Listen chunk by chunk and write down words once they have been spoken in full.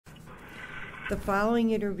The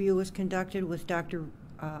following interview was conducted with Dr.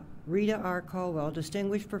 Rita R. Colwell,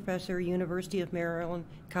 Distinguished Professor, University of Maryland,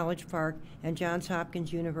 College Park, and Johns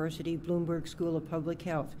Hopkins University, Bloomberg School of Public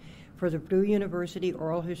Health, for the Purdue University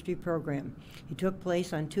Oral History Program. It took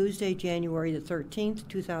place on Tuesday, January the 13th,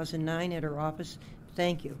 2009, at her office.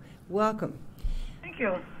 Thank you. Welcome. Thank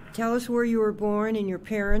you. Tell us where you were born and your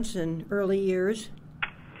parents and early years.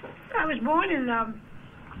 I was born in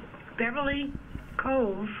Beverly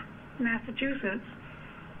Cove, Massachusetts,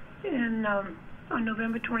 on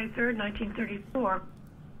November 23rd, 1934.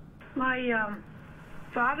 My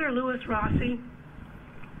father, Louis Rossi,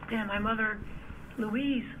 and my mother,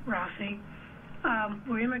 Louise Rossi,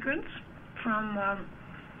 were immigrants from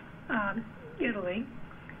Italy,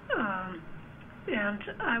 and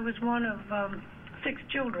I was one of 6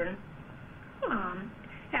 children.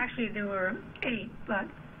 Actually, there were 8, but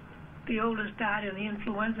the oldest died in the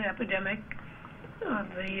influenza epidemic of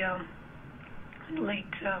the late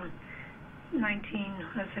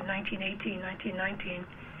 1918, 1919,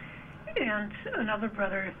 and another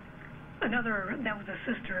brother, that was a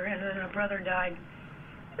sister, and then a brother died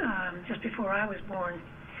just before I was born.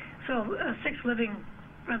 So 6 living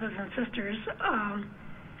brothers and sisters,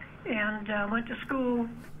 and went to school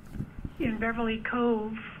in Beverly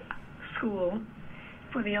Cove School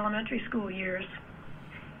for the elementary school years,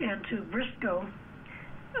 and to Briscoe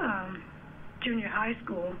Junior High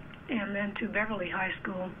School, and then to Beverly High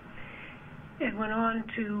School, and went on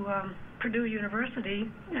to Purdue University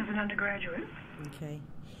as an undergraduate. Okay.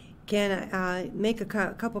 Can I make a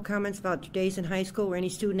couple comments about your days in high school or any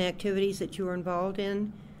student activities that you were involved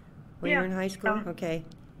in when you were in high school? Okay.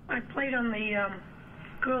 I played on the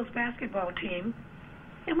girls' basketball team,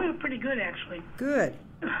 and we were pretty good, actually. Good.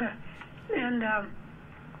 And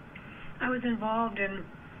I was involved in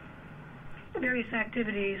various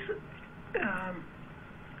activities.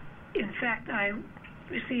 In fact, I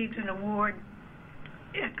received an award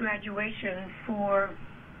at graduation for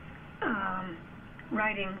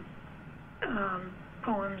writing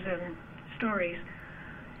poems and stories,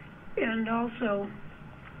 and also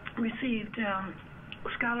received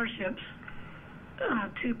scholarships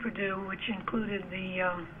to Purdue, which included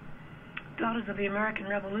the Daughters of the American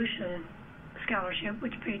Revolution scholarship,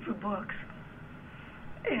 which paid for books,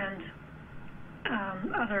 and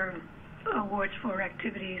other awards for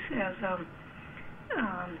activities as a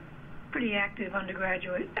pretty active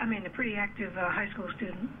a pretty active high school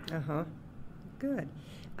student. Uh-huh. Good.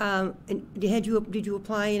 And did you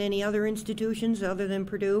apply in any other institutions other than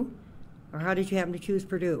Purdue? Or how did you happen to choose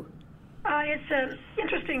Purdue? It's an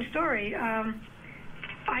interesting story. I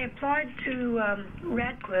applied to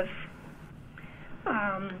Radcliffe,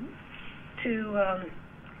 to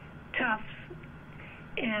Tufts,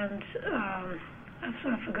 and I've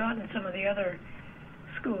sort of forgotten some of the other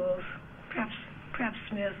schools, perhaps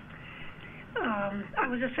Smith. I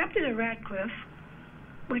was accepted at Radcliffe,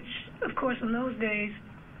 which, of course, in those days,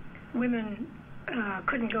 women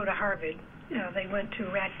couldn't go to Harvard. They went to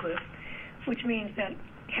Radcliffe, which means that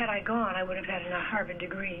had I gone, I would have had a Harvard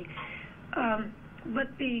degree. And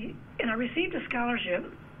I received a scholarship,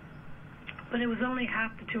 but it was only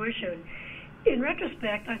half the tuition. In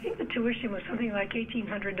retrospect, I think the tuition was something like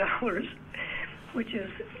 $1,800, which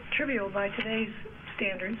is trivial by today's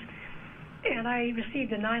standards. And I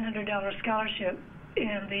received a $900 scholarship,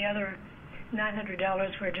 and the other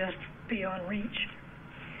 $900 were just beyond reach.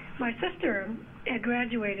 My sister had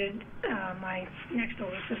graduated, my next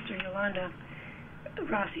older sister, Yolanda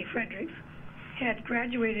Rossi Fredericks, had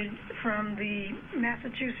graduated from the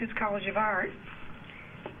Massachusetts College of Art,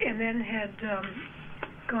 and then had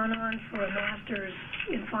gone on for a master's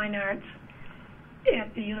in fine arts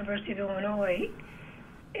at the University of Illinois.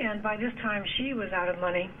 And by this time, she was out of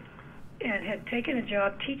money and had taken a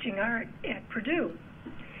job teaching art at Purdue.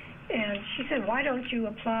 And she said, why don't you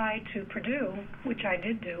apply to Purdue, which I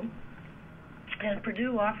did do. And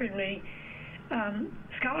Purdue offered me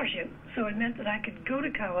scholarship. So it meant that I could go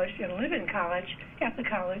to college and live in college, at the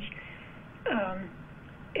college,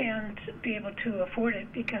 and be able to afford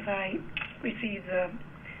it because I received the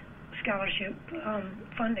scholarship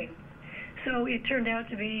funding. So it turned out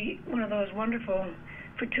to be one of those wonderful,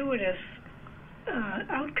 fortuitous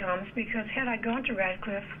outcomes, because had I gone to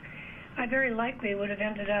Radcliffe, I very likely would have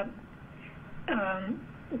ended up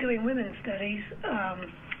doing women's studies,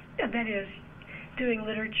 that is, doing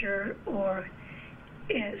literature or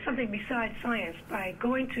something besides science. By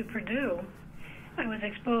going to Purdue, I was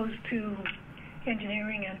exposed to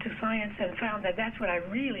engineering and to science and found that that's what I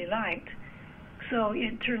really liked. So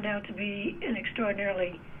it turned out to be an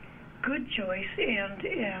extraordinarily good choice and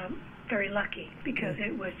very lucky, because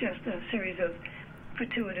it was just a series of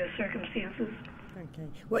fortuitous circumstances. Okay.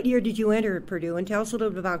 What year did you enter Purdue? And tell us a little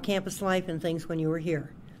bit about campus life and things when you were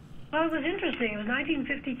here. Well, it was interesting. It was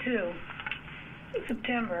 1952,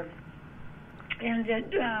 September, and it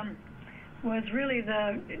was really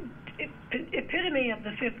the epitome of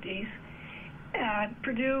the 50s.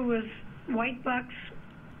 Purdue was white bucks,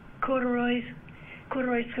 corduroy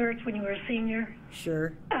skirts when you were a senior.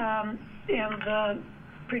 Sure. And the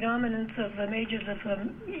predominance of the majors of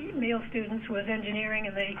the male students was engineering,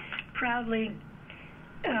 and they proudly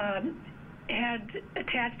had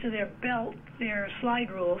attached to their belt their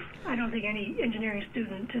slide rules. I don't think any engineering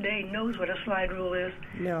student today knows what a slide rule is.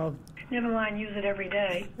 No. Never mind, use it every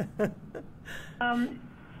day. And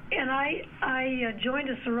I joined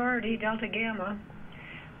a sorority, Delta Gamma.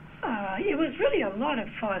 It was really a lot of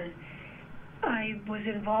fun. I was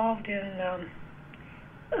involved in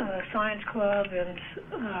science club and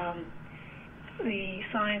the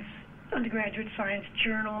undergraduate science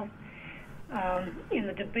journal, in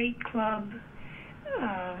the debate club.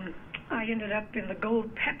 I ended up in the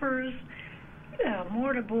Gold Peppers,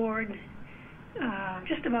 mortarboard,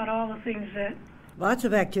 just about all the things that... Lots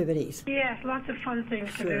of activities. Yes, lots of fun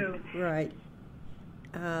things to do. Right.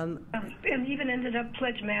 And even ended up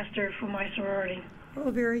pledge master for my sorority.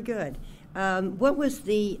 Oh, very good. What was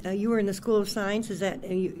you were in the School of Science? Is that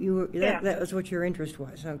that was what your interest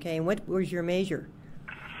was? Okay. And what was your major?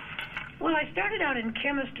 Well, I started out in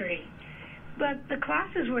chemistry, but the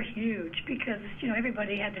classes were huge because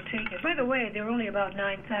everybody had to take it. By the way, there were only about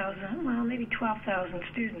 9,000, well, maybe 12,000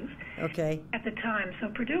 students. Okay. At the time. So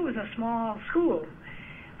Purdue was a small school.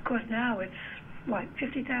 Of course, now it's what,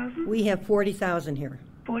 50,000? We have 40,000 here.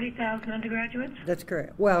 40,000 undergraduates? That's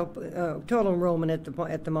correct. Well, total enrollment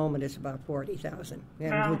at the moment is about 40,000.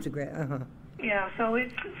 Yeah, yeah, so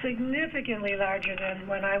it's significantly larger than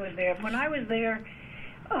when I was there. When I was there,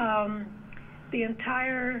 the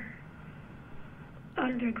entire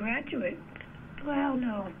undergraduate, well,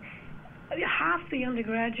 no, half the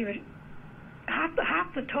undergraduate,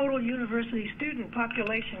 half the total university student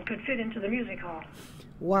population could fit into the music hall.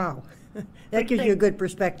 Wow. That gives you a good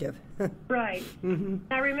perspective. Right.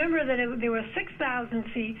 Mm-hmm. I remember that there were 6,000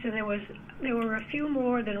 seats, and there were a few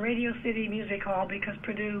more than Radio City Music Hall because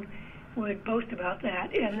Purdue would boast about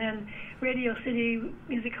that. And then Radio City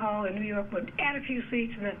Music Hall in New York would add a few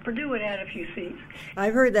seats, and then Purdue would add a few seats.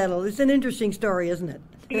 I've heard that. It's an interesting story, isn't it?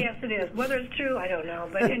 Yes, it is. Whether it's true, I don't know.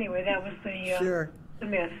 But anyway, that was the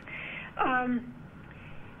myth.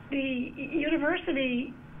 The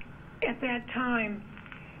university at that time,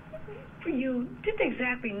 you didn't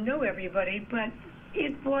exactly know everybody, but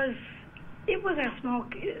it was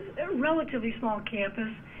a relatively small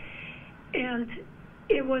campus, and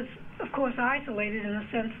it was, of course, isolated in the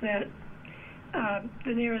sense that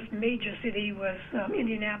the nearest major city was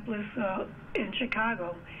Indianapolis and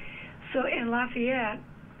Chicago. So, and Lafayette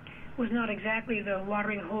was not exactly the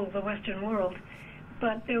watering hole of the Western world,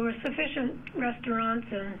 but there were sufficient restaurants,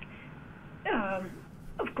 and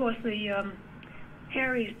of course the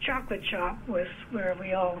Harry's Chocolate Shop was where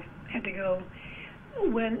we all had to go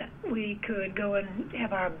when we could go and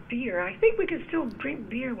have our beer. I think we could still drink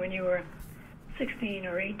beer when you were 16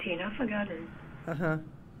 or 18. I've forgotten. Uh-huh.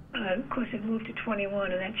 Of course, it moved to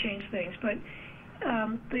 21, and that changed things. But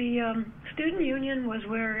the student union was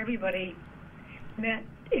where everybody met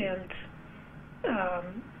and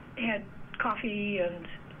had coffee, and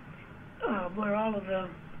where all of the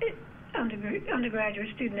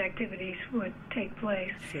undergraduate student activities would take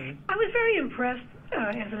place. Sure. I was very impressed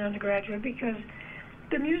as an undergraduate because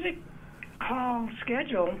the music hall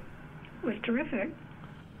schedule was terrific.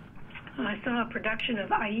 I saw a production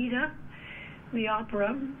of Aida, the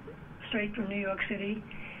opera, straight from New York City,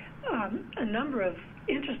 a number of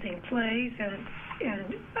interesting plays,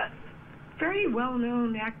 and very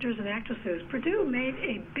well-known actors and actresses. Purdue made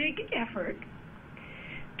a big effort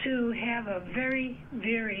to have a very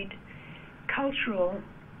varied cultural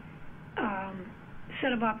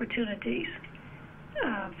set of opportunities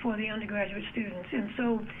for the undergraduate students. And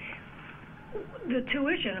so the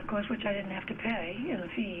tuition, of course, which I didn't have to pay, and the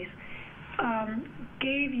fees,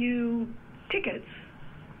 gave you tickets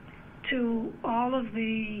to all of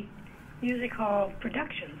the music hall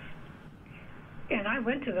productions. And I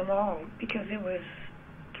went to them all because it was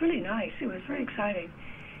really nice. It was very exciting.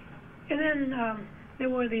 And then there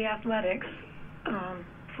were the athletics,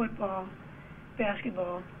 football,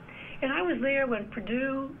 basketball. And I was there when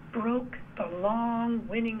Purdue broke the long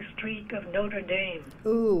winning streak of Notre Dame.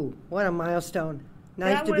 Ooh, what a milestone.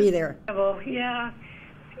 Nice to be there. Yeah,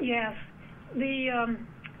 yes. The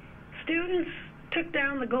students took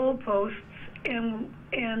down the goalposts and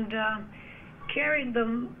carried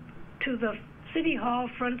them to the City Hall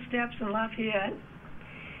front steps in Lafayette.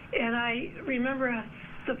 And I remember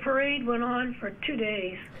the parade went on for 2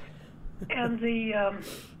 days, and the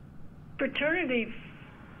fraternity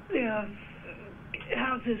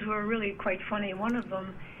houses were really quite funny. One of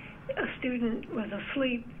them, a student was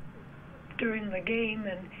asleep during the game,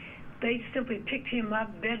 and they simply picked him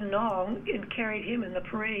up, bed and all, and carried him in the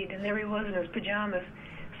parade. And there he was in his pajamas,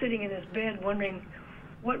 sitting in his bed, wondering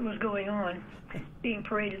what was going on, being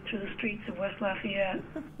paraded through the streets of West Lafayette.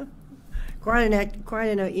 Quite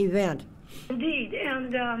an event. Indeed.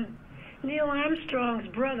 And Neil Armstrong's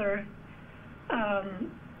brother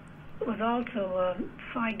was also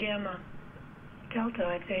Phi Gamma Delta,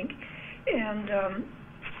 I think. And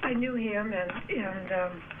I knew him,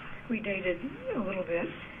 and we dated a little bit.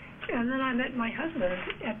 And then I met my husband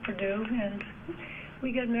at Purdue, and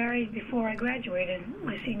we got married before I graduated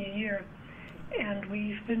my senior year. And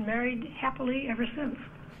we've been married happily ever since.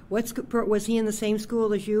 Was he in the same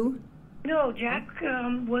school as you? No, Jack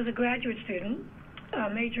was a graduate student,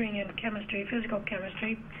 majoring in chemistry, physical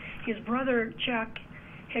chemistry. His brother, Chuck,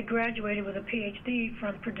 had graduated with a PhD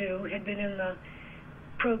from Purdue, had been in the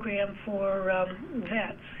program for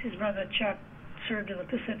vets. His brother, Chuck, served in the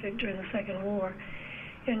Pacific during the Second War.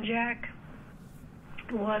 And Jack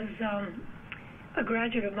was a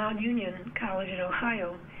graduate of Mount Union College in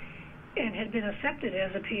Ohio and had been accepted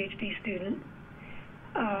as a PhD student.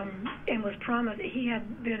 And was promised, he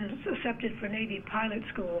had been accepted for Navy pilot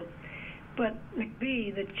school, but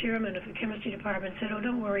McBee, the chairman of the chemistry department, said, "Oh,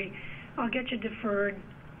 don't worry, I'll get you deferred,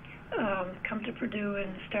 come to Purdue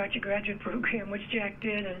and start your graduate program," which Jack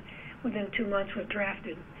did, and within 2 months was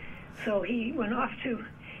drafted. So he went off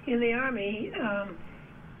in the Army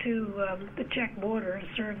to the Czech border and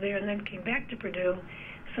served there, and then came back to Purdue.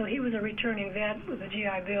 So he was a returning vet with a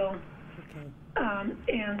GI Bill. Okay.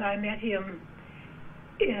 And I met him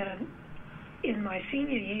in my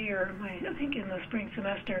senior year, I think in the spring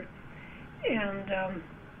semester, and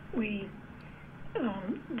we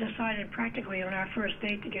decided practically on our first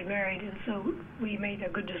date to get married, and so we made a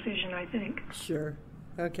good decision, I think. Sure.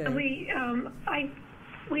 Okay. And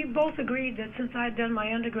we both agreed that since I'd done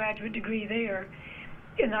my undergraduate degree there,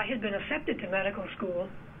 and I had been accepted to medical school,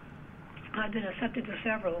 I'd been accepted to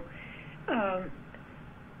several,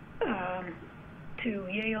 to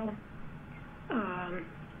Yale,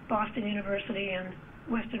 Boston University, and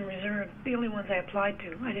Western Reserve, the only ones I applied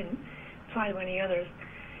to. I didn't apply to any others.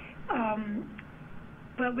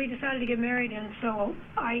 But we decided to get married, and so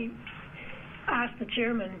I asked the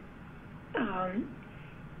chairman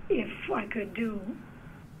if I could do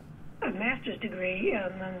a master's degree,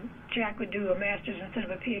 and then Jack would do a master's instead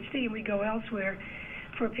of a PhD, and we'd go elsewhere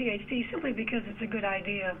for a PhD, simply because it's a good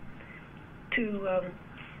idea to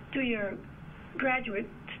do your graduate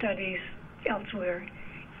studies elsewhere,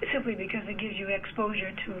 simply because it gives you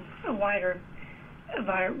exposure to a wider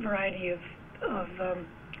variety of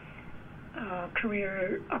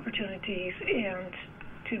career opportunities and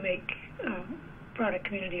to make a broader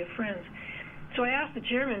community of friends. So I asked the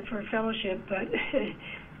chairman for a fellowship, but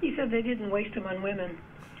he said they didn't waste them on women.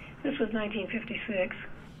 This was 1956.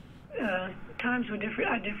 Times are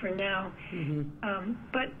different now. Mm-hmm.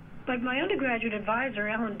 But my undergraduate advisor,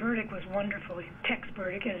 Alan Burdick, was wonderful. Tex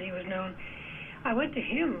Burdick, as he was known. I went to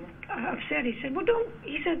him upset. He said, "Well, don't."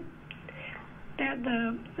 He said that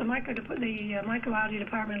the microbiology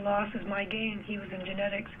department loss is my gain. He was in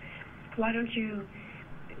genetics. Why don't you?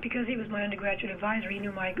 Because he was my undergraduate advisor, he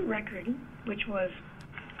knew my record, which was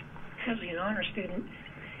essentially an honor student.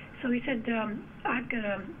 So he said, "I've got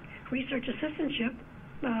a research assistantship.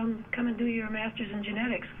 Come and do your master's in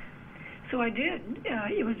genetics." So I did.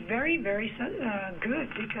 It was very, very good,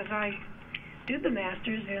 because I did the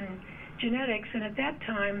master's in genetics, and at that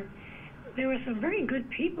time there were some very good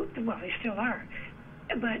people. Well, they still are,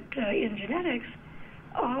 but in genetics,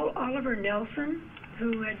 Oliver Nelson,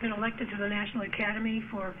 who had been elected to the National Academy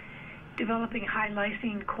for developing high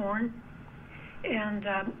lysine corn, and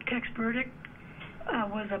Tex Burdick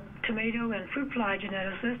was a tomato and fruit fly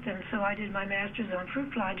geneticist, and so I did my master's on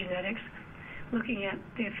fruit fly genetics, looking at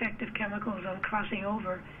the effect of chemicals on crossing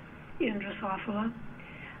over in Drosophila.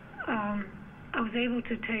 I was able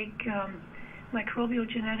to take microbial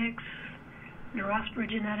genetics, neurospora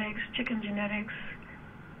genetics, chicken genetics,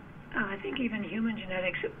 I think even human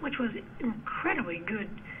genetics, which was incredibly good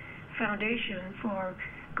foundation for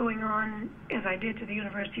going on, as I did, to the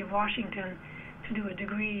University of Washington to do a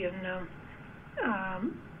degree in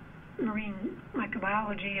marine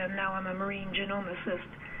microbiology, and now I'm a marine genomicist.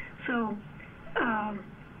 So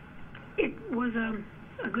it was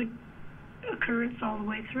a good occurrence all the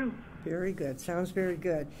way through. Very good. Sounds very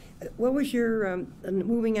good. What was your,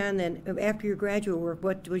 moving on then, after your graduate work,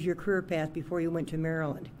 what was your career path before you went to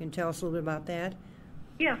Maryland? Can you tell us a little bit about that?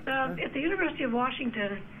 Yes, at the University of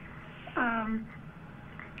Washington,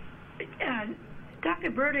 Dr.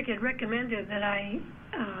 Burdick had recommended that I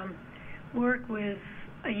work with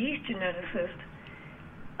a yeast geneticist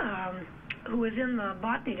who was in the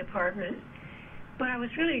botany department, but I was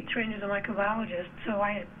really trained as a microbiologist, so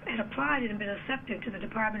I had applied and been accepted to the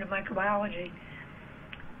Department of Microbiology.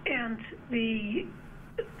 And the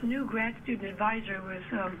new grad student advisor was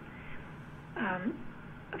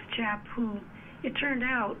a chap who, it turned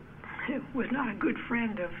out, was not a good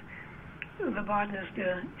friend of the botanist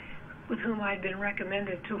with whom I'd been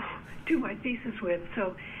recommended to do my thesis with.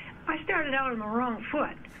 So I started out on the wrong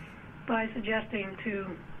foot by suggesting to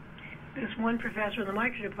this one professor in the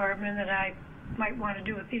micro department that I might want to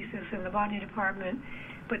do a thesis in the botany department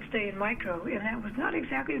but stay in micro, and that was not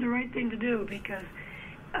exactly the right thing to do because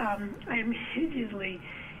I immediately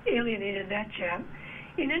alienated that chap.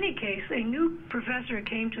 In any case, a new professor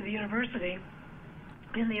came to the university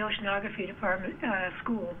in the oceanography department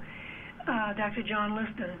school, Dr. John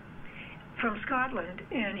Liston from Scotland,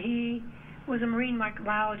 and he was a marine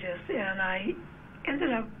microbiologist, and I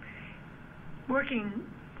ended up working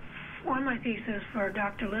on my thesis for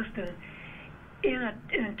Dr. Liston in an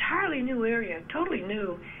entirely new area, totally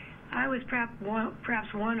new. I was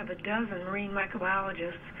perhaps one of a dozen marine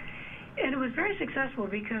microbiologists, and it was very successful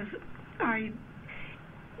because I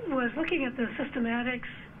was looking at the systematics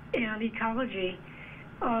and ecology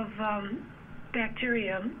of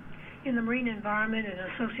bacteria in the marine environment and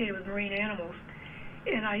associated with marine animals.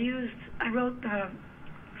 And I wrote the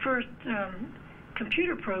first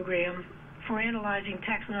computer program for analyzing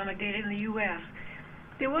taxonomic data in the U.S.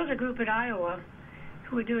 There was a group at Iowa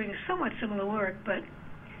who were doing somewhat similar work, but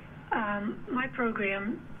my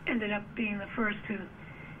program ended up being the first to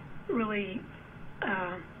really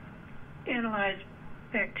analyze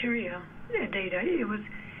bacteria data. It was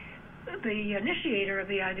the initiator of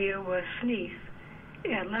the idea was Sneath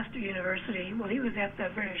at Leicester University. Well, he was at the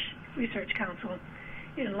British Research Council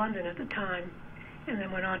in London at the time, and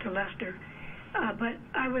then went on to Leicester. But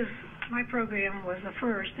my program was the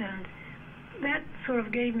first, and that sort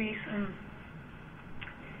of gave me some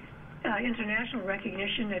international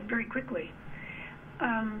recognition very quickly.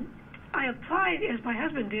 I applied, as my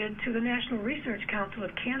husband did, to the National Research Council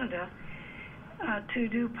of Canada to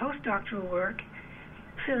do postdoctoral work,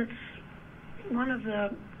 since one of the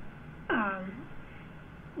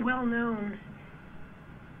well-known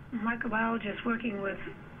microbiologists working with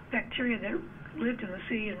bacteria that lived in the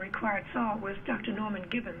sea and required salt was Dr. Norman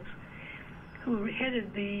Gibbons, who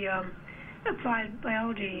headed the Applied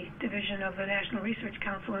Biology Division of the National Research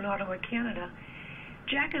Council in Ottawa, Canada.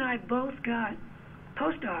 Jack and I both got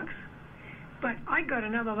postdocs, but I got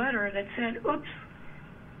another letter that said, oops,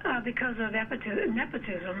 because of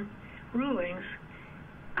nepotism rulings,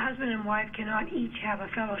 husband and wife cannot each have a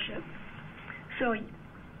fellowship. So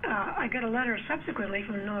I got a letter subsequently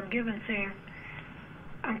from Norm Gibbons saying,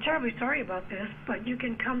 I'm terribly sorry about this, but you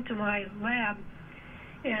can come to my lab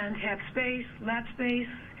and have space, lab space,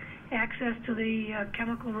 access to the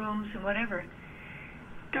chemical rooms and whatever.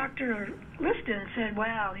 Dr. Liston said,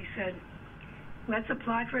 well, he said, let's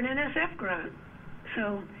apply for an NSF grant.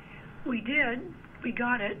 So we did. We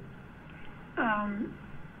got it.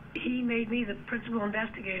 He made me the principal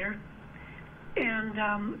investigator and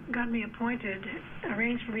got me appointed,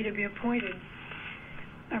 arranged for me to be appointed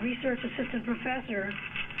a research assistant professor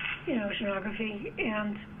in oceanography,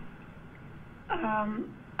 and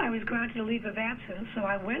I was granted a leave of absence, so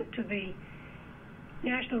I went to the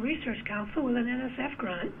National Research Council with an NSF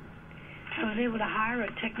grant. I was able to hire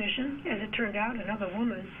a technician, as it turned out, another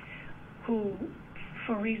woman who,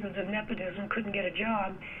 for reasons of nepotism, couldn't get a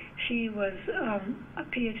job. She was a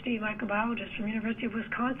PhD microbiologist from the University of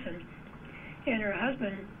Wisconsin, and her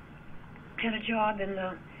husband had a job in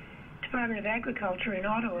the Department of Agriculture in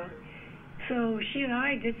Ottawa. So she and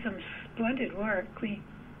I did some splendid work. We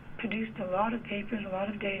produced a lot of papers, a lot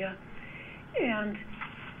of data, and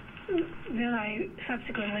then I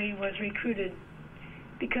subsequently was recruited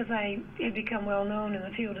because I had become well known in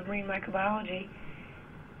the field of marine microbiology.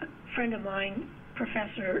 A friend of mine,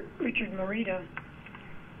 Professor Richard Morita,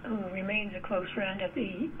 who remains a close friend at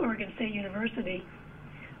the Oregon State University,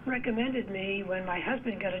 recommended me when my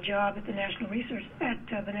husband got a job at the National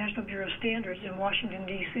Bureau of Standards in Washington,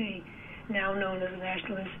 D.C., now known as the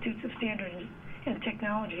National Institutes of Standards and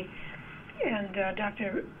Technology. And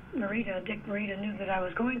Dr. Morita, Dick Morita, knew that I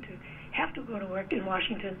was going to have to go to work in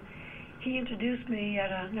Washington. He introduced me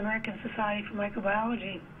at an American Society for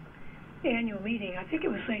Microbiology annual meeting, I think it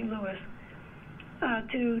was St. Louis,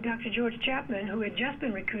 to Dr. George Chapman, who had just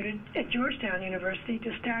been recruited at Georgetown University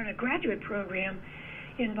to start a graduate program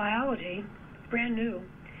in biology, brand new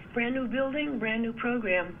building, brand new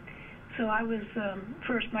program. So I was the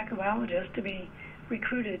first microbiologist to be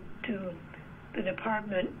recruited to the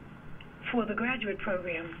department for the graduate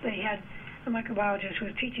program. They had a microbiologist who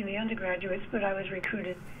was teaching the undergraduates, but I was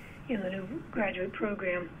recruited in the new graduate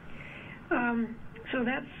program. So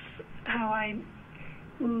that's how I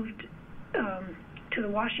moved to the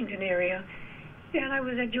Washington area. And I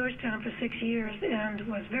was at Georgetown for 6 years and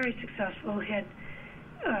was very successful. Had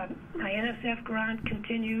my NSF grant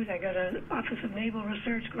continued. I got an Office of Naval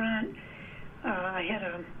Research grant. I had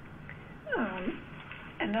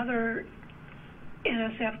another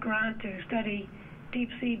NSF grant to study deep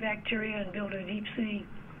sea bacteria and build a deep sea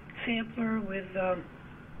sampler with a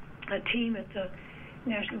team at the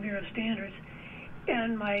National Bureau of Standards.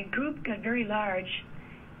 And my group got very large,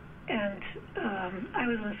 and I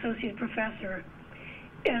was an associate professor.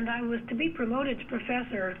 And I was to be promoted to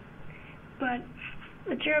professor, but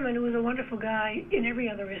the chairman, who was a wonderful guy in every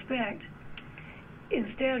other respect,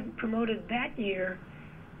 instead promoted that year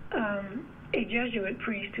a Jesuit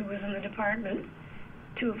priest who was in the department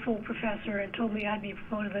to a full professor and told me I'd be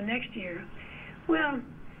promoted the next year. Well,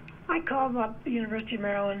 I called up the University of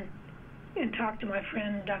Maryland and talked to my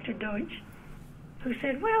friend, Dr. Deutsch, who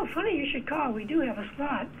said, well, funny you should call. We do have a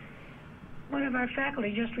slot. One of our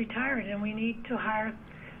faculty just retired, and we need to hire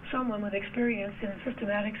someone with experience in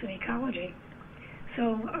systematics and ecology.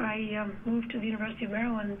 So I moved to the University of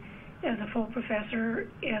Maryland as a full professor,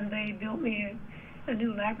 and they built me a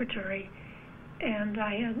new laboratory. And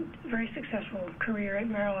I had a very successful career at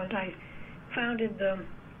Maryland. I founded the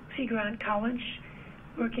Sea Grant College,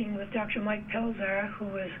 working with Dr. Mike Pelzar, who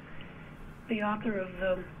was the author of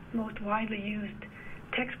the most widely used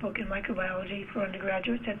textbook in microbiology for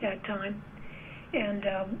undergraduates at that time, and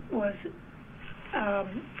was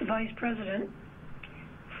vice president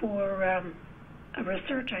for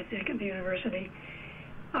research, I think, at the university.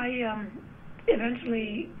 I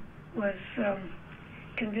eventually was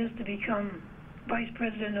convinced to become vice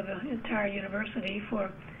president of the entire university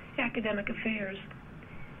for academic affairs,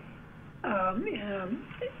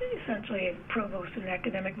 essentially a provost and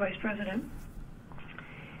academic vice president.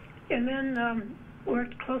 And then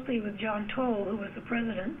worked closely with John Toll, who was the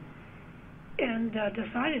president, and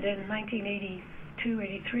decided in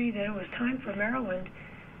 1982-83 that it was time for Maryland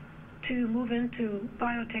to move into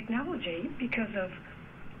biotechnology because of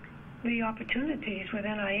the opportunities with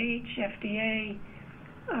NIH, FDA,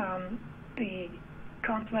 the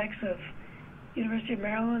complex of University of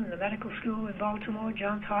Maryland, the medical school in Baltimore,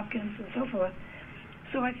 Johns Hopkins, and so forth.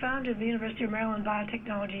 So I founded the University of Maryland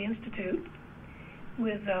Biotechnology Institute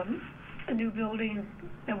with a new building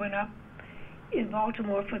that went up in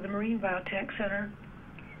Baltimore for the Marine Biotech Center,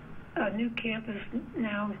 a new campus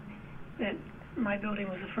now that my building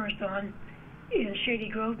was the first on in Shady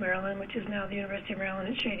Grove, Maryland, which is now the University of Maryland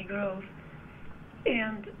at Shady Grove,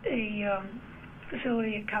 and a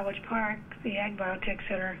facility at College Park, the Ag Biotech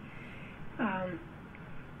Center.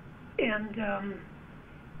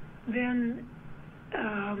 Then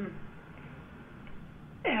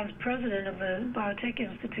as president of the Biotech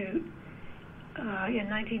Institute, in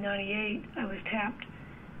 1998, I was tapped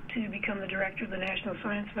to become the director of the National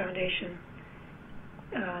Science Foundation,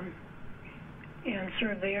 and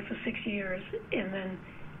served there for 6 years, and then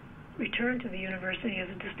returned to the university as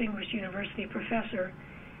a distinguished university professor,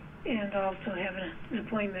 and also have an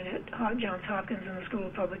appointment at Johns Hopkins in the School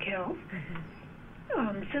of Public Health.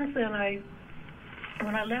 Mm-hmm. Since then,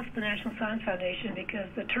 when I left the National Science Foundation, because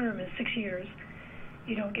the term is 6 years,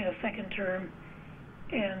 you don't get a second term,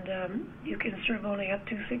 and you can serve only up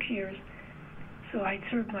to 6 years. So I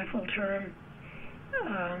served my full term,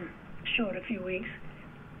 short a few weeks,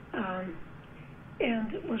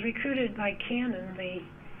 and was recruited by Canon, the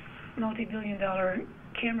multi-billion-dollar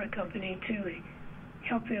camera company, to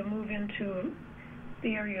help them move into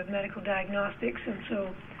the area of medical diagnostics. And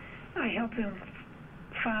so I helped them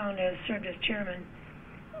found and served as chairman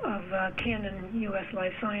of Canon U.S.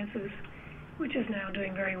 Life Sciences, which is now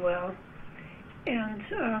doing very well. And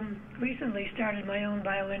recently started my own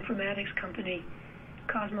bioinformatics company,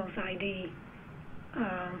 Cosmos ID,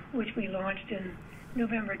 which we launched in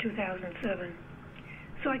November 2007.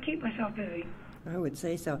 So I keep myself busy. I would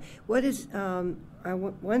say so. What is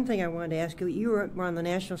one thing I wanted to ask you? You were on the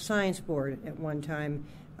National Science Board at one time,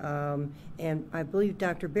 and I believe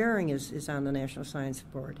Dr. Bering is on the National Science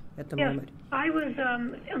Board at the moment. Yes, I was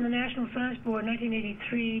on the National Science Board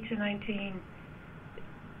 1983 to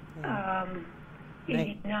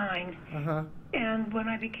 1989. Uh-huh. And when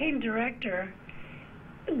I became director,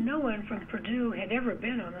 no one from Purdue had ever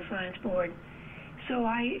been on the science board. So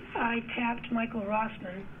I tapped Michael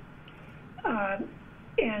Rossman,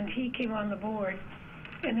 and he came on the board.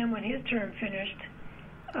 And then when his term finished,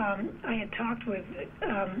 I had talked with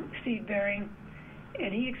Steve Bering,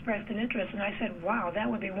 and he expressed an interest, and I said, wow, that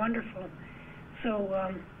would be wonderful.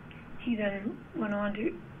 So he then went on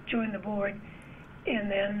to join the board, and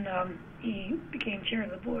then he became chair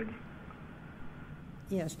of the board.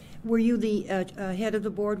 Yes. Were you the head of the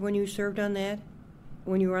board when you served on that,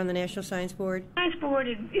 when you were on the National Science Board? The Science Board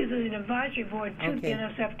is an advisory board to Okay. the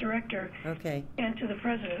NSF director Okay. and to the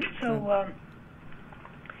president. So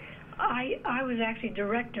I was actually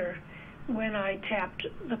director when I tapped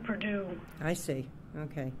the Purdue I see.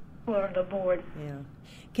 Okay. for the board. Yeah.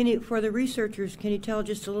 Can you, for the researchers, can you tell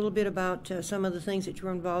just a little bit about some of the things that you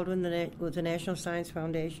were involved with the National Science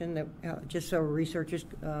Foundation, that just so researchers,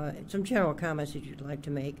 some general comments that you'd like to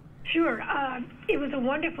make? Sure. It was a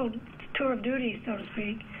wonderful tour of duty, so to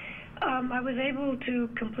speak. I was able to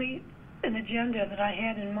complete an agenda that I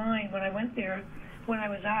had in mind when I went there, when I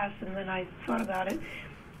was asked, and then I thought about it.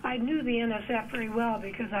 I knew the NSF very well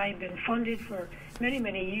because I had been funded for many,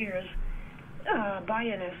 many years by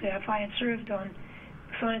NSF. I had served on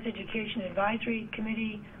Science Education Advisory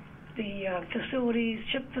Committee, the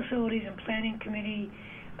Ship Facilities and Planning Committee,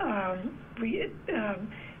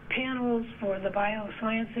 panels for the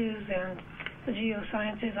biosciences and the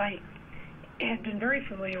geosciences. I had been very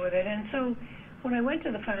familiar with it, and so when I went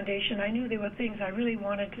to the foundation, I knew there were things I really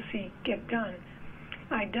wanted to see get done.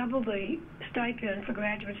 I doubled the stipend for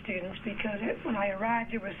graduate students because when I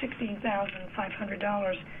arrived, it was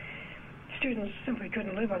 $16,500. Students simply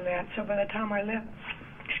couldn't live on that. So by the time I left,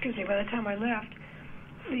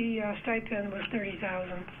 the stipend was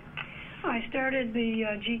 $30,000. I started the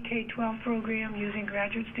GK-12 program using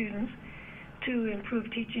graduate students to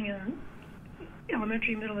improve teaching in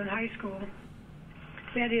elementary, middle, and high school.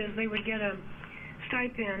 That is, they would get a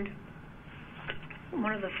stipend,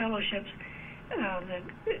 one of the fellowships, the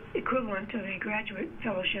equivalent to the graduate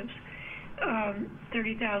fellowships,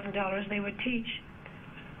 $30,000. They would teach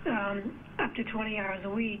up to 20 hours a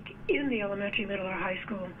week in the elementary, middle, or high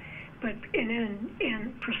school,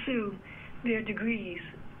 and pursue their degrees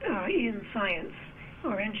in science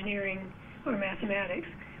or engineering or mathematics.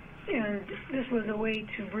 And this was a way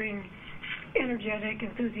to bring energetic,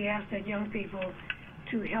 enthusiastic young people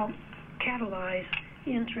to help catalyze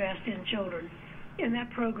interest in children. In that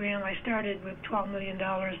program, I started with $12 million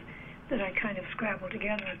that I kind of scrabbled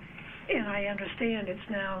together, and I understand it's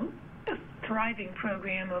now a thriving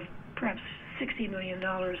program of perhaps $60 million.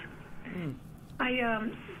 Mm. I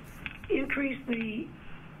increased the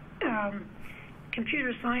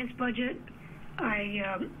computer science budget.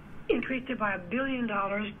 I increased it by $1 billion,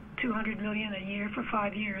 $200 million a year for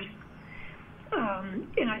 5 years.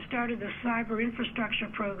 And I started the cyber infrastructure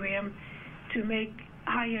program to make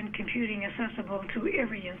high-end computing accessible to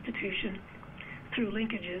every institution through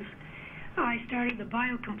linkages. I started the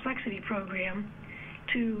biocomplexity program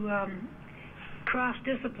to cross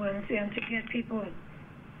disciplines and to get people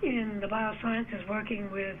in the biosciences working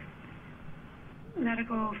with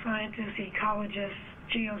medical scientists, ecologists,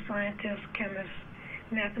 geoscientists, chemists,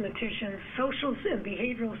 mathematicians, social and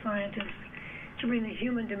behavioral scientists, to bring the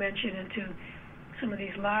human dimension into some of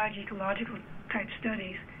these large ecological type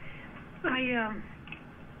studies. I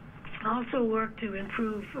also work to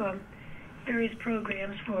improve various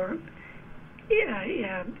programs for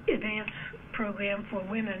advanced program for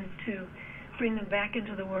women to bring them back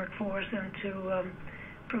into the workforce and to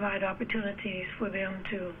provide opportunities for them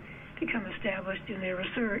to become established in their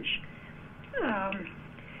research.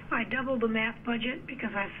 I doubled the math budget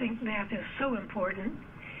because I think math is so important,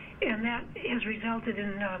 and that has resulted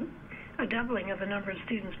in a doubling of the number of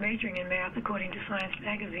students majoring in math, according to Science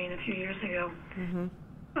Magazine a few years ago. Mm-hmm.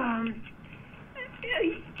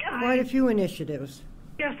 Quite a few initiatives.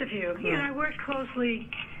 Just a few. Yeah. And I worked closely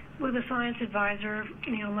with a science advisor,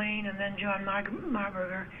 Neil Lane, and then John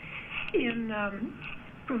Marburger, in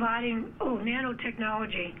providing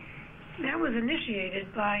nanotechnology. That was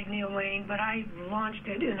initiated by Neil Lane, but I launched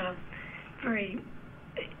it in a very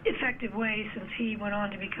effective way since he went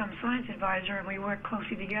on to become science advisor, and we worked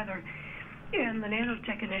closely together. And the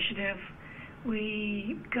nanotech initiative,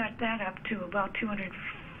 we got that up to about $40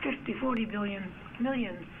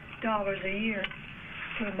 million a year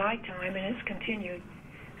for my time, and it's continued.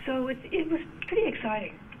 So it was pretty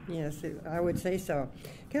exciting. Yes, I would say so.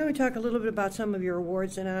 Can we talk a little bit about some of your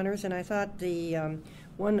awards and honors? And I thought the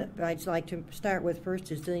one I'd like to start with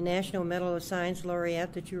first is the National Medal of Science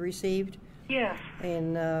laureate that you received. Yes.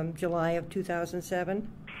 in July of 2007.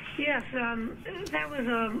 Yes, that was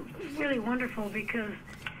really wonderful because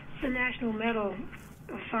the National Medal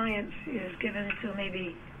of Science is given to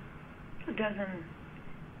maybe a dozen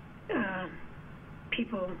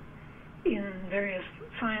people in various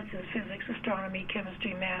sciences, physics, astronomy,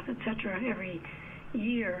 chemistry, math, etc. every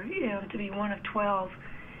year. And to be one of 12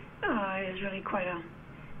 is really quite a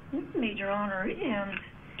major honor, and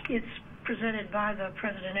it's presented by the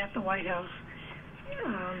president at the White House,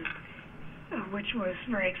 which was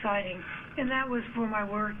very exciting. And that was for my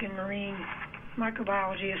work in marine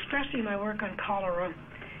microbiology, especially my work on cholera,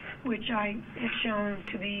 which I had shown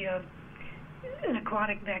to be an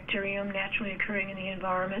aquatic bacterium naturally occurring in the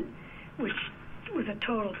environment, which was a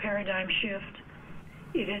total paradigm shift.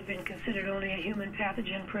 It had been considered only a human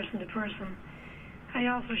pathogen person to person. I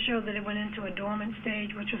also showed that it went into a dormant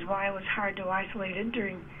stage, which is why it was hard to isolate it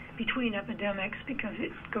between epidemics, because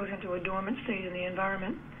it goes into a dormant state in the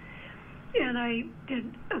environment. And I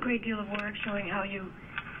did a great deal of work showing how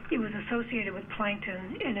it was associated with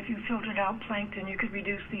plankton, and if you filtered out plankton, you could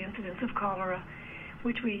reduce the incidence of cholera,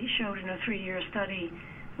 which we showed in a 3-year study,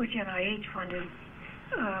 which NIH funded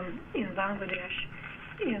in Bangladesh,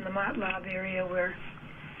 in the MATLAB area, where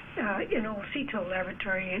in old CITO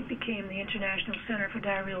laboratory, it became the International Center for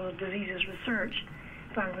Diarrheal Diseases Research,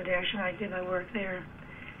 Bangladesh, and I did my work there.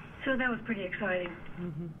 So that was pretty exciting.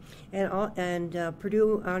 Mm-hmm. And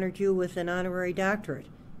Purdue honored you with an honorary doctorate.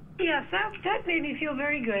 Yes, that made me feel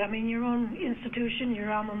very good. I mean, your own institution,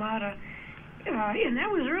 your alma mater, and that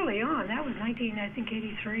was early on. That was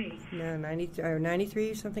 1983. No,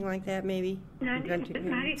 93, something like that, maybe.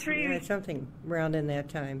 93. Yeah, something around in that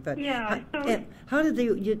time. But yeah. How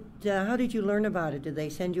did you learn about it? Did they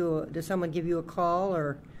send you? Did someone give you a call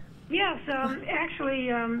or? Yes,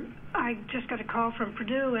 actually, I just got a call from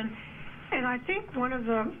Purdue, and I think one of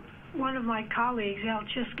my colleagues, Al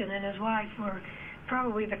Chiskin, and his wife were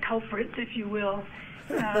probably the culprits, if you will,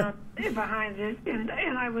 behind it, and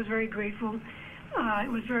I was very grateful. It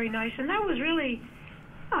was very nice, and that was really,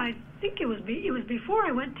 I think it was before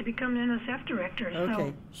I went to become NSF director. Okay,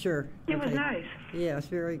 so sure. It was nice. Yes,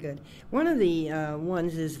 very good. One of the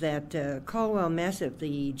ones is that Colwell Massif,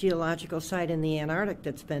 the geological site in the Antarctic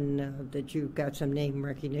that's been, that you've got some name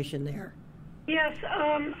recognition there. Yes.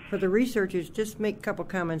 For the researchers, just make a couple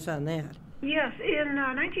comments on that. Yes, in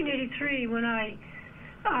 1983, when I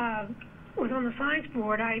was on the science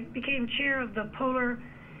board, I became chair of the Polar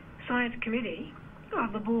Science Committee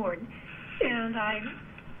of the board, and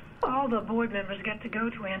all the board members get to go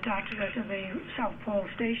to Antarctica, to the South Pole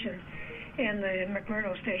Station and the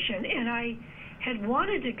McMurdo Station, and I had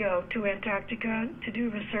wanted to go to Antarctica to do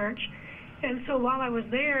research, and so while I was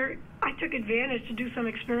there, I took advantage to do some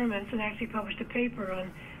experiments and actually published a paper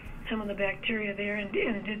on some of the bacteria there and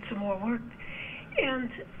did some more work. And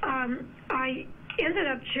I ended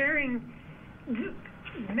up chairing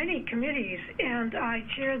many committees, and I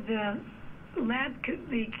chaired the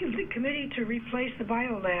committee to replace the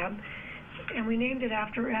biolab, and we named it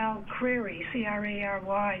after Al Crary,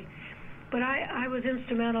 C-R-A-R-Y. But I was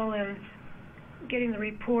instrumental in getting the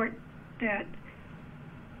report that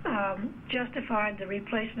justified the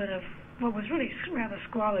replacement of what was really rather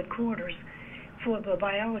squalid quarters for the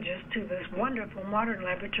biologists to this wonderful modern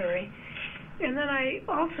laboratory. And then I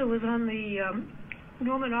also was on the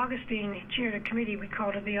Norman Augustine chaired a committee, we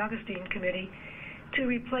called it the Augustine Committee, to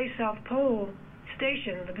replace South Pole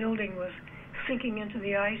Station. The building was sinking into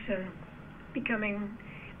the ice and becoming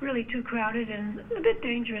really too crowded and a bit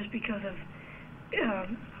dangerous because of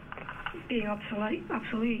being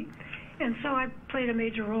obsolete. And so I played a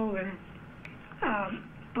major role in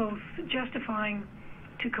both justifying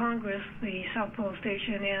to Congress the South Pole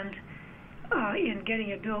Station and in getting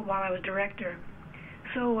it built while I was director.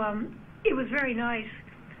 So it was very nice,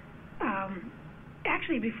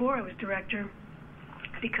 actually before I was director,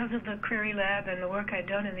 because of the Crary Lab and the work I'd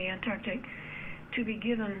done in the Antarctic, to be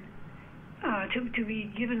given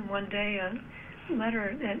one day a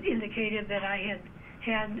letter that indicated that I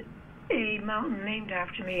had a mountain named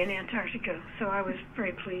after me in Antarctica. So I was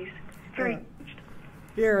very pleased, very touched.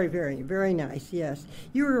 Very, very, very nice, yes.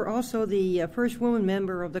 You were also the first woman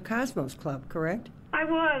member of the Cosmos Club, correct? I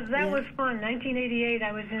was. That was fun. 1988,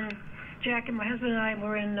 I was Jack and my husband and I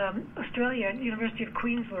were in Australia at the University of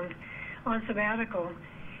Queensland on sabbatical.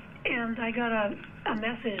 And I got a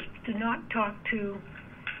message to not talk to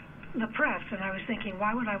the press. And I was thinking,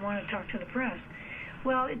 why would I want to talk to the press?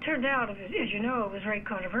 Well, it turned out, as you know, it was very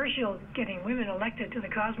controversial getting women elected to the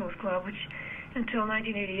Cosmos Club, which until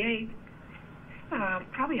 1988,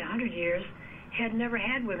 probably 100 years, had never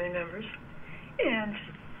had women members. And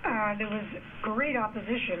there was great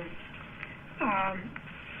opposition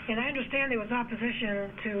And I understand there was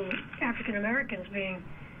opposition to African Americans being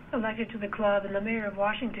elected to the club, and the mayor of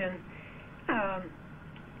Washington,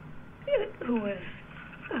 who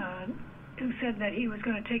said that he was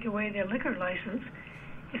going to take away their liquor license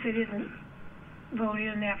if they didn't vote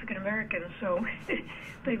in African Americans. So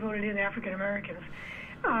they voted in African Americans.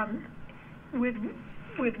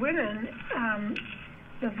 With women,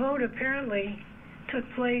 the vote apparently took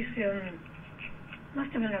place in,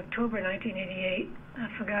 must have been October 1988,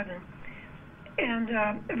 I've forgotten. And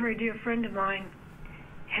a very dear friend of mine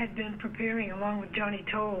had been preparing, along with Johnny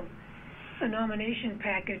Toll, a nomination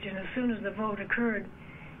package, and as soon as the vote occurred,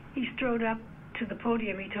 he strode up to the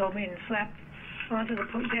podium, he told me, and slapped onto the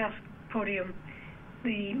podium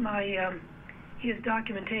his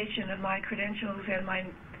documentation of my credentials and my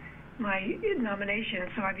nomination,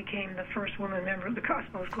 so I became the first woman member of the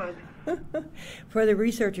Cosmos Club. For the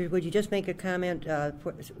researchers, would you just make a comment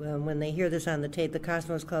when they hear this on the tape? The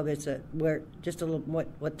Cosmos Club, it's just a little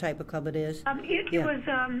what type of club it is? It was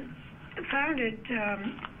founded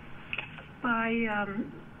by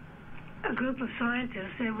a group of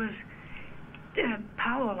scientists. It was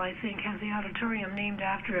Powell, I think, has the auditorium named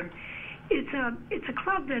after him. It's a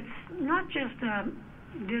club that's not just a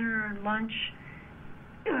dinner, lunch,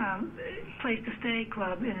 place to stay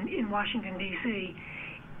club in Washington, D.C.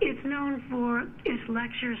 It's known for its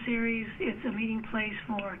lecture series. It's a meeting place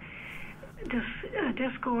for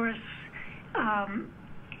discourse,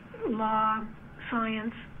 law,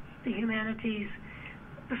 science, the humanities,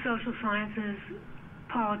 the social sciences,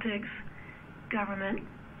 politics, government.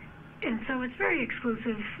 And so it's very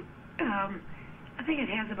exclusive. I think it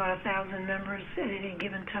has about 1,000 members at any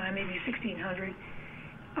given time, maybe 1,600.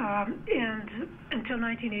 And until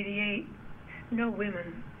 1988, no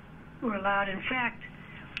women were allowed. In fact,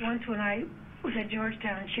 once when I was at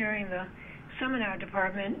Georgetown chairing the seminar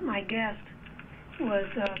department, my guest was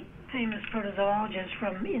a famous protozoologist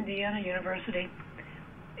from Indiana University.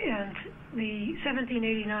 And the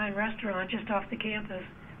 1789 restaurant just off the campus,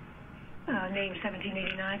 named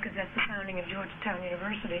 1789 because that's the founding of Georgetown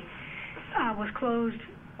University, was closed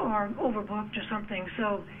or overbooked or something.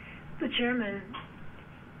 So the chairman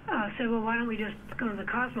said, well, why don't we just go to the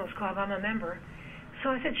Cosmos Club? I'm a member. So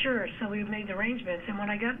I said, sure. So we made arrangements. And when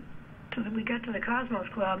we got to the Cosmos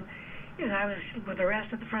Club, and I was with the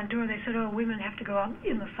rest at the front door, they said, oh, women have to go out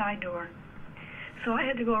in the side door. So I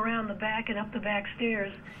had to go around the back and up the back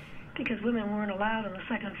stairs because women weren't allowed on the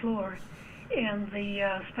second floor. And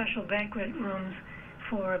the special banquet rooms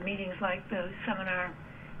for meetings like the seminar,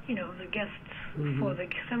 the guests for the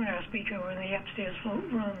seminar speaker were in the upstairs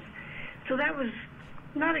rooms. So that was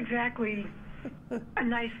not exactly a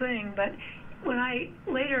nice thing, but when I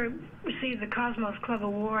later received the Cosmos Club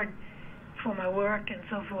Award for my work and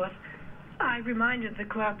so forth, I reminded the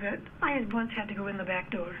club that I had once had to go in the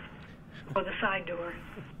back door or the side door,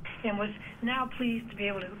 and was now pleased to be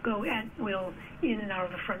able to go at will in and out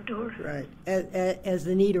of the front door. Right, as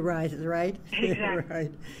the need arises, right? Exactly.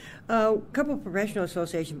 Right. A couple of professional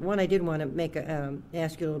associations. One I did want to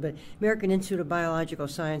ask you a little bit. American Institute of Biological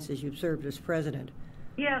Sciences, you've served as president.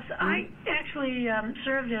 Yes, I actually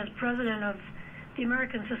served as president of the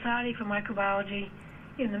American Society for Microbiology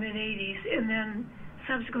in the mid-'80s, and then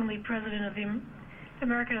subsequently president of the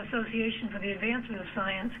American Association for the Advancement of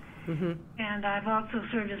Science. Mm-hmm. And I've also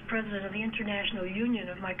served as president of the International Union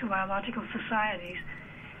of Microbiological Societies,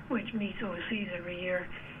 which meets overseas every year,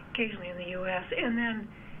 occasionally in the U.S. And then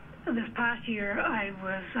this past year, I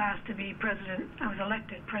was asked to be president. I was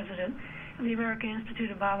elected president of the American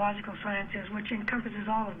Institute of Biological Sciences, which encompasses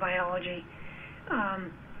all of biology,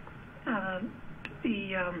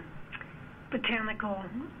 the botanical,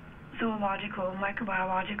 zoological,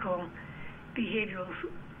 microbiological, behavioral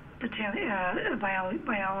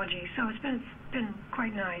biology. So it's been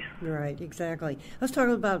quite nice. Right, exactly. Let's talk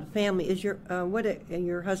about family. Is your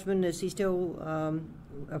your husband, is he still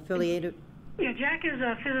affiliated? Yeah, Jack is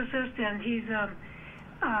a physicist, and he's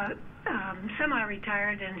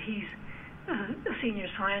semi-retired, and he's a senior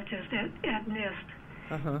scientist at NIST.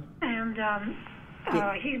 Uh-huh. And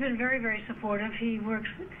he's been very, very supportive. He works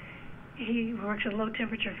in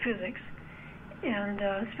low-temperature physics, and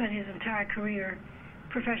spent his entire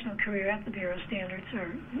professional career at the Bureau of Standards,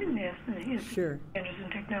 or NIST, and Sure. Standards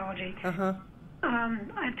and Technology. Uh-huh.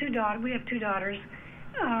 I have two daughters. We have two daughters.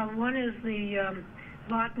 One is the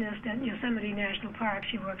botanist at Yosemite National Park.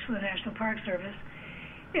 She works for the National Park Service.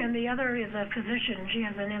 And the other is a physician. She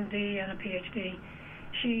has an MD and a PhD.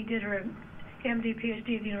 She did her MD, PhD at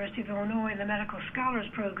the University of Illinois in the Medical Scholars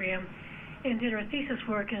Program, and did her thesis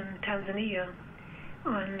work in Tanzania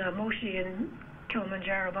on Moshi and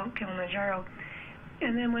Kilimanjaro, Mount Kilimanjaro.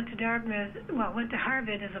 and then went to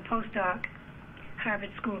Harvard as a postdoc,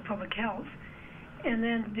 Harvard School of Public Health, and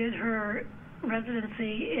then did her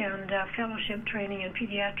residency and fellowship training in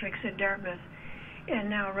pediatrics at Dartmouth, and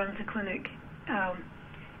now runs a clinic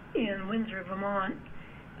in Windsor, Vermont,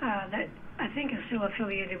 that I think is still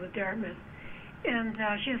affiliated with Dartmouth. And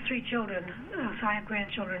she has 3 children, so I have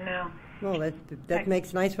grandchildren now. Well, that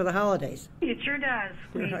makes nice for the holidays. It sure does.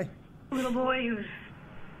 Right. A little boy who's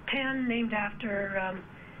 10, named after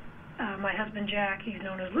my husband Jack. He's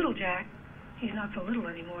known as Little Jack. He's not so little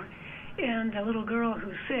anymore. And a little girl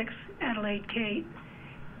who's 6, Adelaide Kate,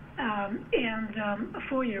 and a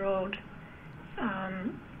 4-year-old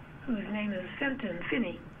whose name is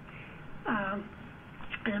Finney.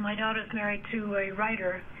 And my daughter's married to a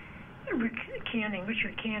writer, Richard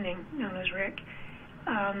Canning, known as Rick.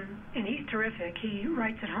 And he's terrific. He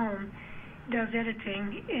writes at home, does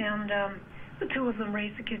editing, and the 2 of them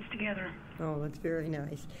raise the kids together. Oh, that's very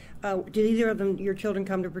nice. Did either of them, your children,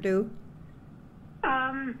 come to Purdue?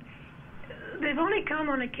 They've only come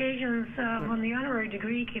on occasions when the honorary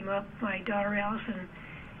degree came up. My daughter Allison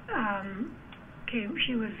came.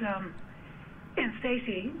 She was, and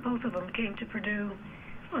Stacy, both of them came to Purdue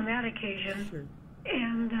on that occasion. Sure.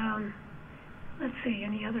 And let's see,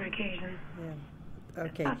 any other occasion. Yeah.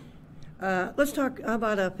 Okay. Let's talk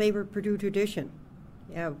about a favorite Purdue tradition.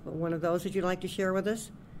 You have one of those that you'd like to share with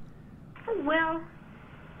us? Well,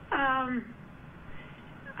 I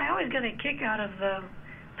always get a kick out of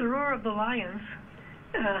the roar of the lions.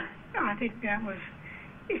 I think that was,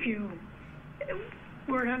 if you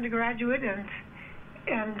were an undergraduate,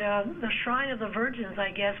 and the Shrine of the Virgins,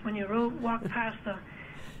 I guess, when you walked past the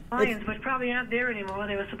lions, which probably aren't there anymore.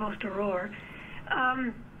 They were supposed to roar.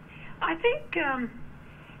 I think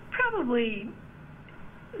probably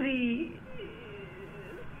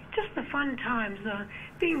just the fun times,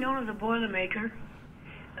 being known as a Boilermaker,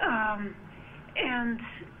 and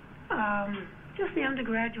just the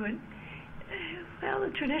undergraduate, well, the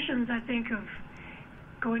traditions, I think, of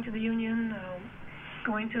going to the Union,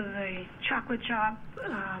 going to the chocolate shop,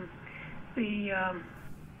 the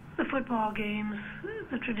football games,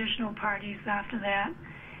 the traditional parties after that,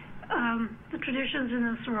 the traditions in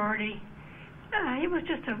the sorority. It was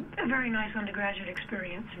just a very nice undergraduate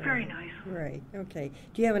experience. Right. Very nice. Right. Okay.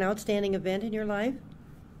 Do you have an outstanding event in your life?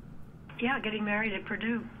 Yeah, getting married at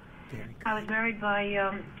Purdue. Very good. I was married by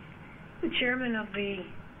the chairman of the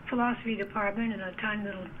philosophy department in a tiny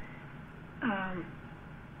little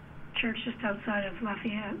church just outside of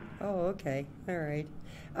Lafayette. Oh, okay. All right.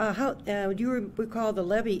 How do you recall the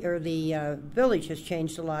levee or the village has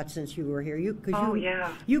changed a lot since you were here?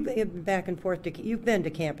 Yeah. You've been back and forth you've been to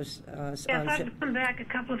campus. Yes, I've come back a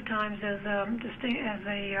couple of times as a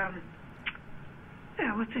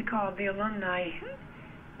what's it called? The alumni,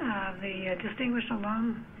 the distinguished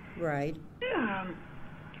alum. Right.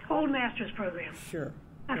 Old Masters program. Sure.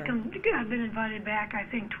 I've been invited back, I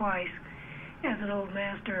think, twice as an old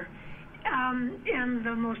master. And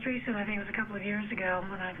the most recent, I think, was a couple of years ago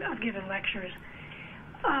when I've given lectures.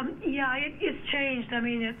 It's changed. I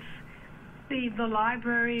mean, it's the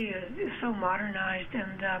library is so modernized,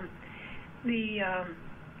 and the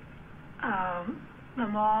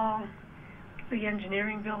mall, the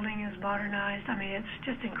engineering building is modernized. I mean, it's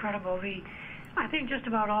just incredible. I think just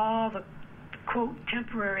about all the quote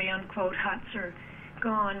temporary unquote huts are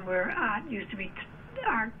gone, where art used to be.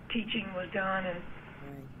 Art teaching was done, and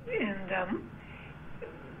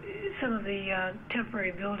some of the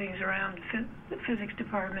temporary buildings around the physics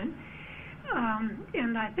department.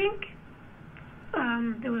 And I think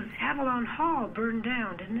there was Havilon Hall burned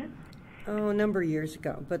down, didn't it? Oh, a number of years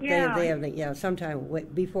ago. But yeah. they have sometime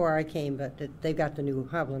before I came, but they've got the new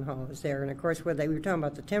Havilon Hall is there. And, of course, we were talking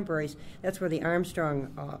about the temporaries, that's where the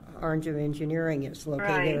Armstrong Orange of Engineering is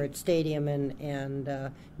located, there at Stadium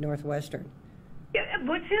and Northwestern. Yeah,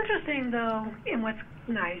 what's interesting, though, and what's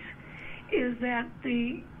nice, is that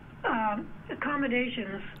the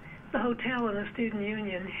accommodations, the hotel and the student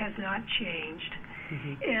union has not changed.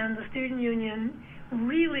 Mm-hmm. And the student union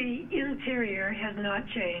really interior has not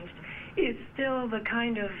changed. It's still the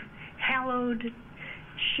kind of hallowed,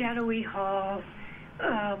 shadowy hall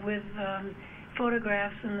with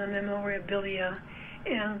photographs and the memorabilia,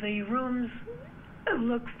 and the rooms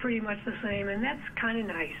look pretty much the same, and that's kind of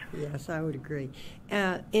nice. Yes, I would agree.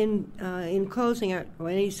 In closing,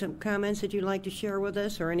 some comments that you'd like to share with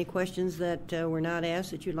us, or any questions that were not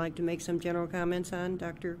asked that you'd like to make some general comments on,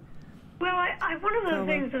 Dr.? Well, one of the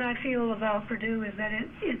things that I feel about Purdue is that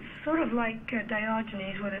it's sort of like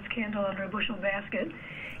Diogenes with its candle under a bushel basket.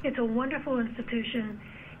 It's a wonderful institution.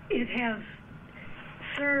 It has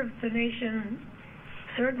served the nation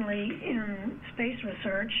certainly in space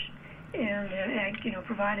research and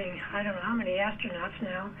providing, I don't know how many astronauts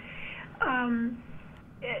now.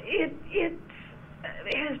 It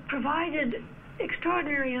has provided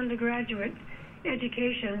extraordinary undergraduate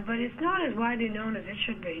education, but it's not as widely known as it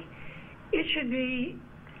should be. It should be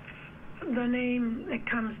the name that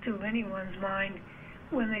comes to anyone's mind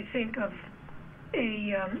when they think of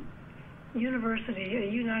a university,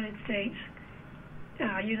 a United States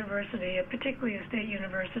university, particularly a state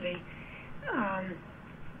university.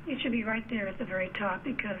 It should be right there at the very top,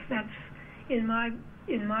 because that's, in my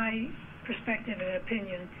perspective and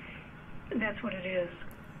opinion, that's what it is.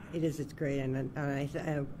 It is. It's great, and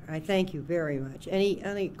I thank you very much.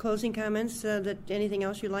 Any closing comments? Anything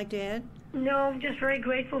else you'd like to add? No, I'm just very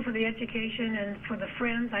grateful for the education and for the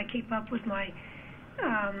friends. I keep up with my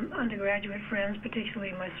undergraduate friends,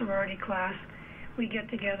 particularly my sorority class. We get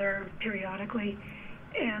together periodically,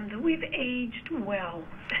 and we've aged well.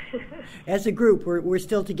 As a group, we're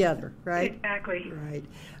still together, right? Exactly. Right.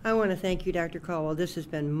 I want to thank you, Dr. Colwell. This has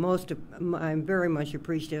been I'm very much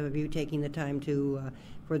appreciative of you taking the time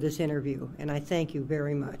for this interview, and I thank you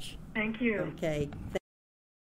very much. Thank you. Okay.